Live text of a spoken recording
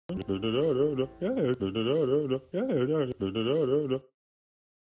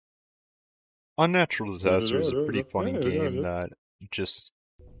Unnatural Disaster is a pretty funny game that just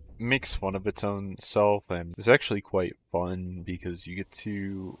makes fun of its own self, and it's actually quite fun because you get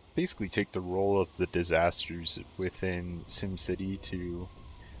to basically take the role of the disasters within SimCity to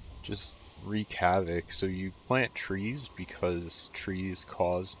just wreak havoc. So you plant trees because trees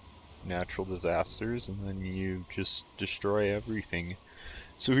cause natural disasters, and then you just destroy everything.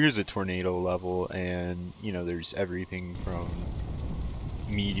 So here's a tornado level, and you know, there's everything from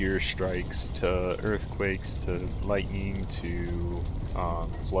meteor strikes to earthquakes to lightning to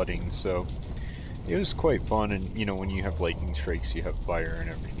flooding. So it was quite fun, and you know, when you have lightning strikes you have fire and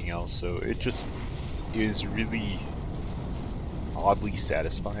everything else, so it just is really oddly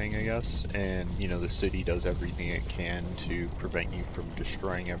satisfying, I guess. And you know, the city does everything it can to prevent you from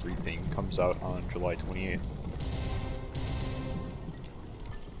destroying everything. Comes out on July 28th.